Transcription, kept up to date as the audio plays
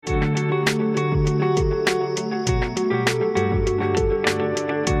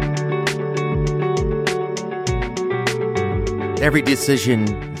Every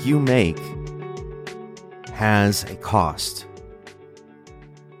decision you make has a cost.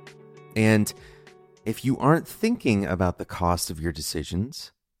 And if you aren't thinking about the cost of your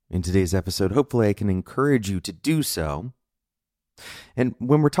decisions, in today's episode, hopefully I can encourage you to do so. And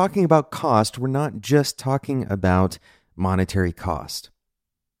when we're talking about cost, we're not just talking about monetary cost.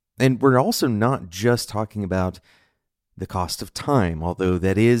 And we're also not just talking about the cost of time, although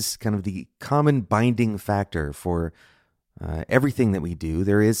that is kind of the common binding factor for everything that we do.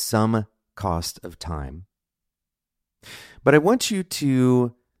 There is some cost of time. But I want you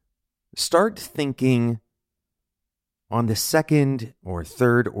to start thinking on the second or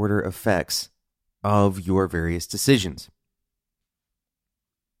third order effects of your various decisions.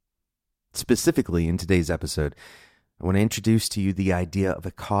 Specifically, in today's episode, I want to introduce to you the idea of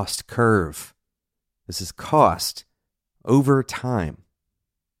a cost curve. This is cost over time.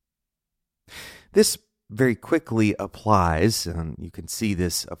 This very quickly applies, and you can see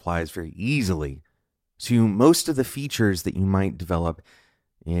this applies very easily to most of the features that you might develop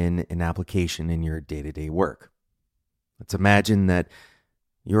in an application in your day-to-day work. Let's imagine that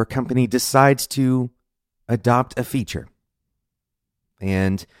your company decides to adopt a feature.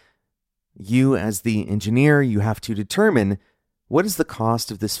 And you, as the engineer, you have to determine what is the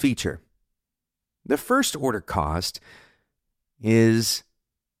cost of this feature. The first order cost is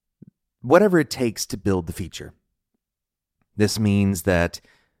whatever it takes to build the feature. This means that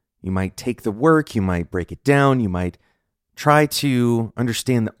you might take the work, you might break it down, you might try to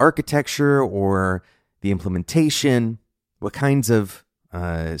understand the architecture or the implementation. What kinds of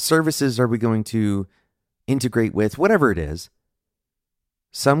services are we going to integrate with? Whatever it is,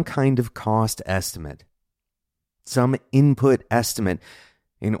 some kind of cost estimate, some input estimate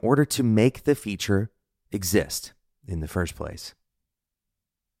in order to make the feature exist in the first place.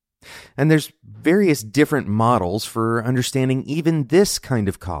 And there's various different models for understanding even this kind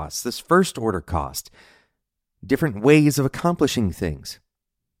of cost, this first order cost, different ways of accomplishing things.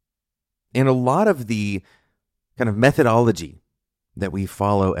 And a lot of the kind of methodology that we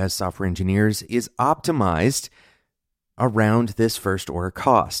follow as software engineers is optimized around this first order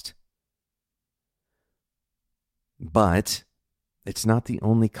cost. But it's not the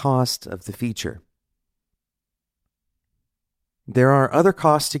only cost of the feature. There are other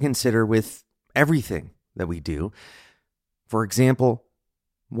costs to consider with everything that we do. For example,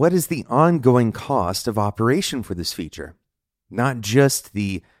 what is the ongoing cost of operation for this feature? Not just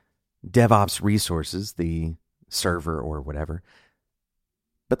the DevOps resources, the server or whatever,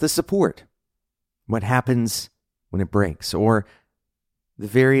 but the support. What happens when it breaks, or the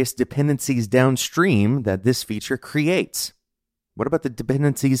various dependencies downstream that this feature creates? What about the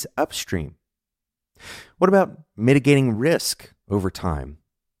dependencies upstream? What about mitigating risk over time?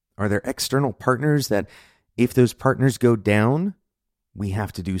 Are there external partners that, if those partners go down, we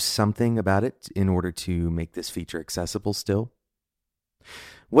have to do something about it in order to make this feature accessible still?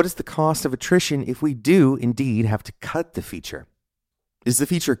 What is the cost of attrition if we do indeed have to cut the feature? Is the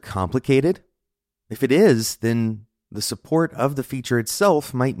feature complicated? If it is, then the support of the feature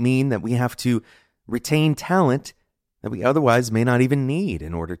itself might mean that we have to retain talent that we otherwise may not even need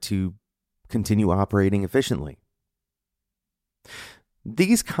in order to continue operating efficiently.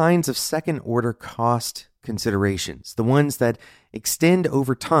 These kinds of second-order cost considerations, the ones that extend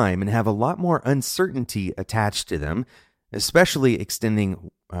over time and have a lot more uncertainty attached to them, especially extending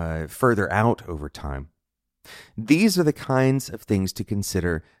further out over time, these are the kinds of things to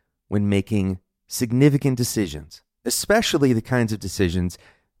consider when making significant decisions, especially the kinds of decisions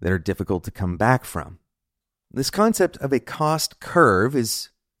that are difficult to come back from. This concept of a cost curve is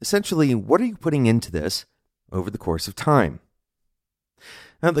essentially, what are you putting into this over the course of time?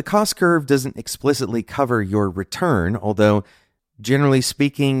 Now, the cost curve doesn't explicitly cover your return, although generally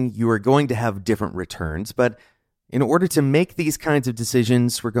speaking, you are going to have different returns. But in order to make these kinds of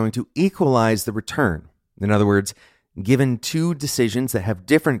decisions, we're going to equalize the return. In other words, given two decisions that have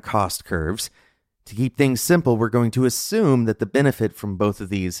different cost curves, to keep things simple, we're going to assume that the benefit from both of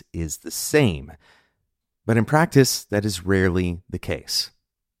these is the same. But in practice, that is rarely the case.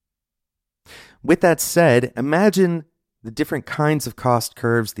 With that said, imagine the different kinds of cost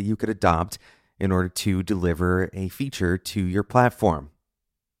curves that you could adopt in order to deliver a feature to your platform.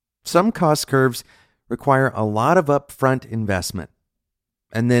 Some cost curves require a lot of upfront investment,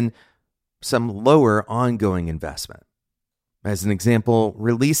 and then some lower ongoing investment. As an example,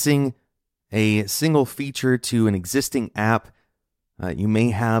 releasing a single feature to an existing app, you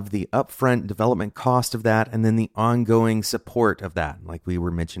may have the upfront development cost of that and then the ongoing support of that, like we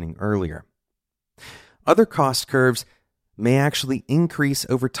were mentioning earlier. Other cost curves may actually increase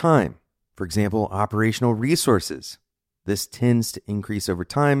over time. For example, operational resources. This tends to increase over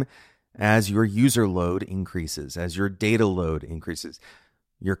time as your user load increases, as your data load increases,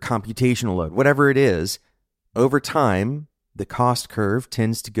 your computational load, whatever it is. Over time, the cost curve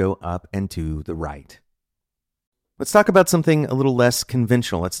tends to go up and to the right. Let's talk about something a little less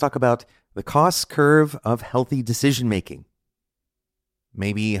conventional. Let's talk about the cost curve of healthy decision making.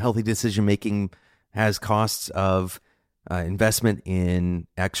 Maybe healthy decision making has costs of investment in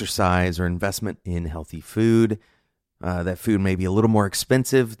exercise or investment in healthy food. That food may be a little more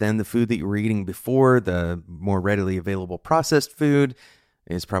expensive than the food that you were eating before. The more readily available processed food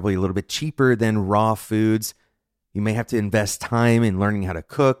is probably a little bit cheaper than raw foods. You may have to invest time in learning how to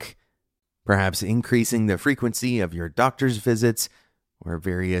cook, perhaps increasing the frequency of your doctor's visits or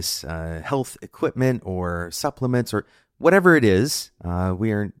various health equipment or supplements or whatever it is.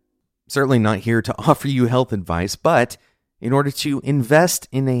 We are certainly not here to offer you health advice, but in order to invest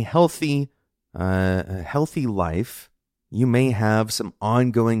in a healthy life, you may have some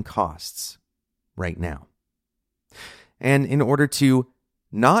ongoing costs right now. And in order to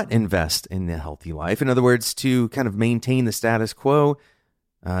not invest in a healthy life, in other words, to kind of maintain the status quo,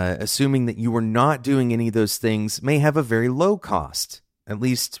 assuming that you are not doing any of those things, may have a very low cost, at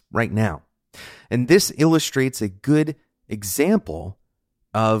least right now. And this illustrates a good example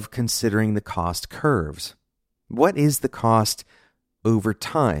of considering the cost curves. What is the cost over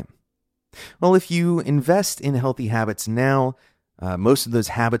time? Well, if you invest in healthy habits now, most of those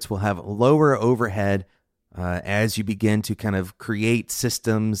habits will have lower overhead as you begin to kind of create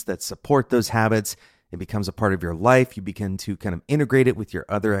systems that support those habits. It becomes a part of your life. You begin to kind of integrate it with your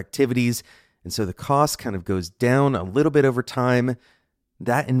other activities. And so the cost kind of goes down a little bit over time.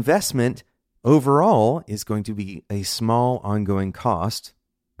 That investment overall is going to be a small ongoing cost,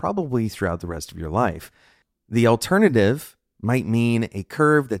 probably throughout the rest of your life. The alternative might mean a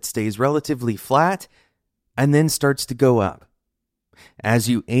curve that stays relatively flat and then starts to go up. As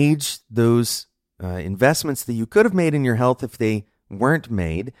you age, those investments that you could have made in your health, if they weren't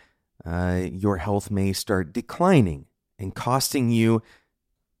made, your health may start declining and costing you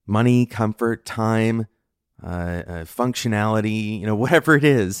money, comfort, time, functionality, whatever it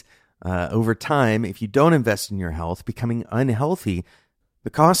is. Over time, if you don't invest in your health, becoming unhealthy, the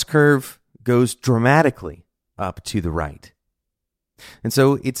cost curve goes dramatically up to the right. And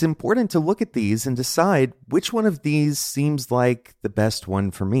so it's important to look at these and decide which one of these seems like the best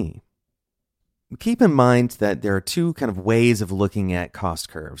one for me. Keep in mind that there are two kind of ways of looking at cost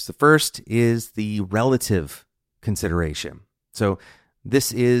curves. The first is the relative consideration. So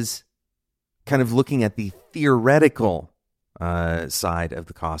this is kind of looking at the theoretical side of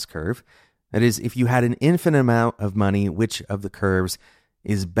the cost curve. That is, if you had an infinite amount of money, which of the curves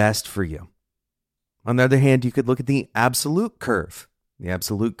is best for you? On the other hand, you could look at the absolute curve. The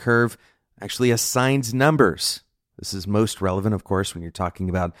absolute curve actually assigns numbers. This is most relevant, of course, when you're talking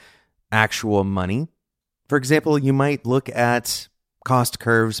about actual money. For example, you might look at cost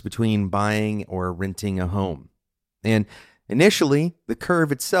curves between buying or renting a home. And initially, the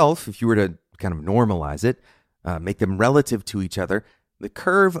curve itself, if you were to kind of normalize it, make them relative to each other, the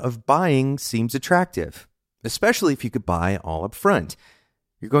curve of buying seems attractive, especially if you could buy all up front.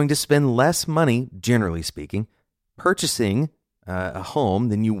 You're going to spend less money, generally speaking, purchasing a home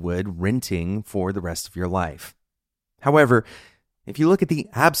than you would renting for the rest of your life. However, if you look at the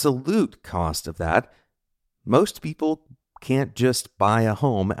absolute cost of that, most people can't just buy a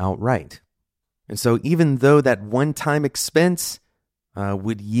home outright. And so even though that one-time expense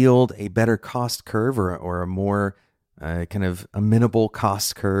would yield a better cost curve or a more kind of amenable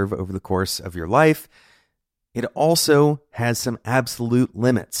cost curve over the course of your life, it also has some absolute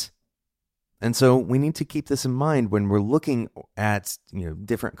limits. And so we need to keep this in mind when we're looking at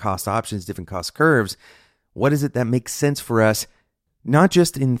different cost options, different cost curves. What is it that makes sense for us, not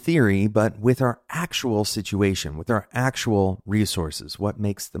just in theory, but with our actual situation, with our actual resources? What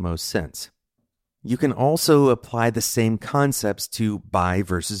makes the most sense? You can also apply the same concepts to buy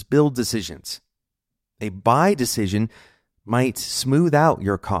versus build decisions. A buy decision might smooth out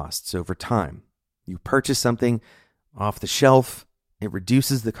your costs over time. You purchase something off the shelf, it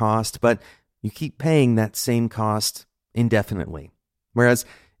reduces the cost, but you keep paying that same cost indefinitely. Whereas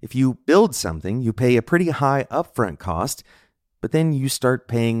if you build something, you pay a pretty high upfront cost, but then you start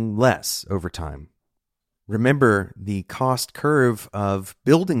paying less over time. Remember, the cost curve of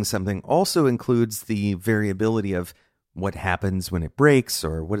building something also includes the variability of what happens when it breaks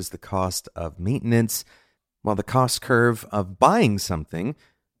or what is the cost of maintenance, while the cost curve of buying something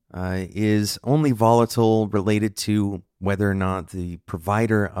is only volatile related to whether or not the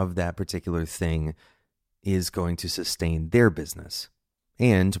provider of that particular thing is going to sustain their business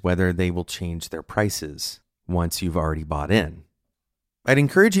and whether they will change their prices once you've already bought in. I'd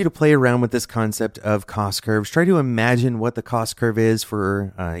encourage you to play around with this concept of cost curves. Try to imagine what the cost curve is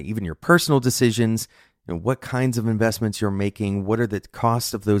for even your personal decisions, what kinds of investments you're making, what are the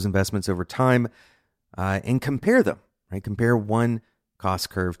costs of those investments over time, and compare them, right? Compare one cost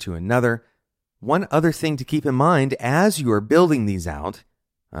curve to another. One other thing to keep in mind as you are building these out,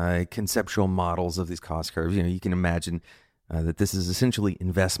 conceptual models of these cost curves, you can imagine that this is essentially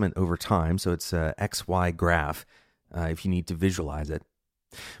investment over time. So it's a XY graph if you need to visualize it.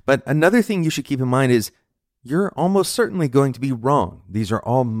 But another thing you should keep in mind is you're almost certainly going to be wrong. These are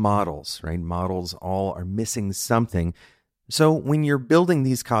all models, right? Models all are missing something. So when you're building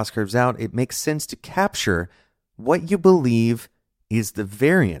these cost curves out, it makes sense to capture what you believe is the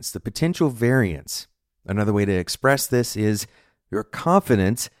variance, the potential variance. Another way to express this is your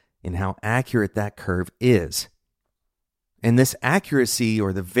confidence in how accurate that curve is. And this accuracy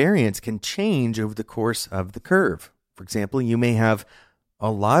or the variance can change over the course of the curve. For example, you may have a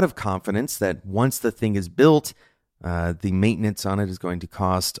lot of confidence that once the thing is built, the maintenance on it is going to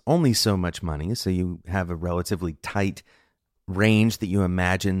cost only so much money. So you have a relatively tight range that you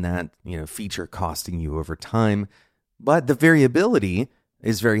imagine that feature costing you over time. But the variability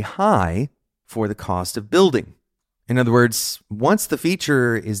is very high for the cost of building. In other words, once the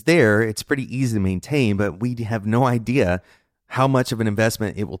feature is there, it's pretty easy to maintain, but we have no idea how much of an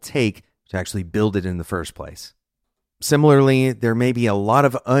investment it will take to actually build it in the first place. Similarly, there may be a lot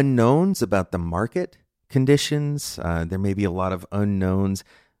of unknowns about the market conditions. There may be a lot of unknowns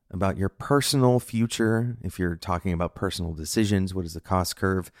about your personal future. If you're talking about personal decisions, what is the cost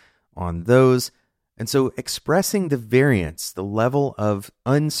curve on those? And so expressing the variance, the level of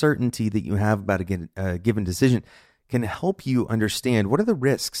uncertainty that you have about a given decision can help you understand what are the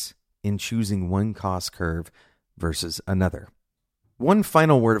risks in choosing one cost curve versus another. One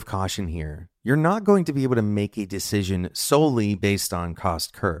final word of caution here. You're not going to be able to make a decision solely based on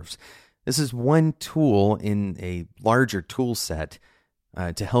cost curves. This is one tool in a larger tool set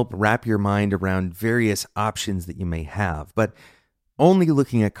to help wrap your mind around various options that you may have. But only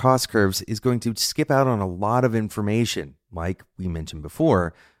looking at cost curves is going to skip out on a lot of information, like we mentioned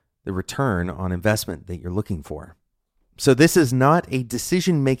before, the return on investment that you're looking for. So this is not a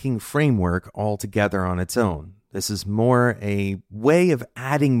decision-making framework altogether on its own. This is more a way of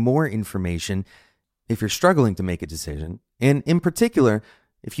adding more information if you're struggling to make a decision. And in particular,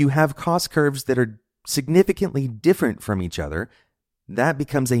 if you have cost curves that are significantly different from each other, that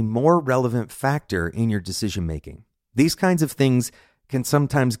becomes a more relevant factor in your decision-making. These kinds of things can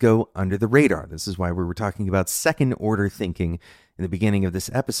sometimes go under the radar. This is why we were talking about second-order thinking in the beginning of this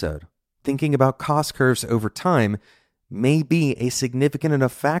episode. Thinking about cost curves over time may be a significant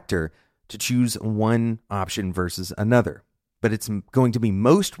enough factor to choose one option versus another. But it's going to be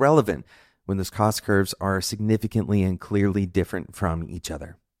most relevant when those cost curves are significantly and clearly different from each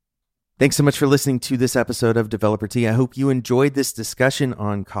other. Thanks so much for listening to this episode of Developer Tea. I hope you enjoyed this discussion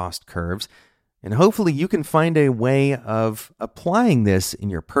on cost curves, and hopefully you can find a way of applying this in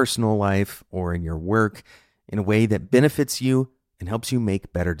your personal life or in your work in a way that benefits you and helps you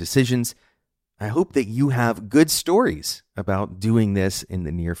make better decisions. I hope that you have good stories about doing this in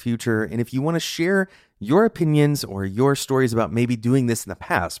the near future. And if you want to share your opinions or your stories about maybe doing this in the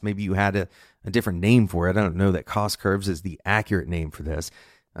past, maybe you had a different name for it. I don't know that cost curves is the accurate name for this.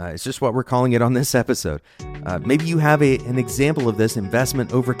 It's just what we're calling it on this episode. Maybe you have an example of this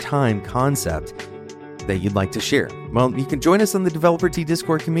investment over time concept that you'd like to share. Well, you can join us on the Developer Tea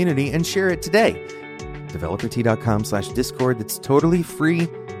Discord community and share it today. developertea.com/Discord. That's totally free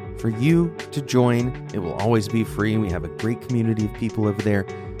for you to join. It will always be free. We have a great community of people over there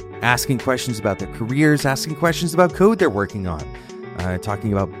asking questions about their careers, asking questions about code they're working on,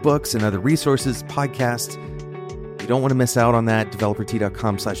 talking about books and other resources, podcasts. You don't want to miss out on that.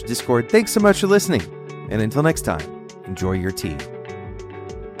 developertea.com/Discord. Thanks so much for listening. And until next time, enjoy your tea.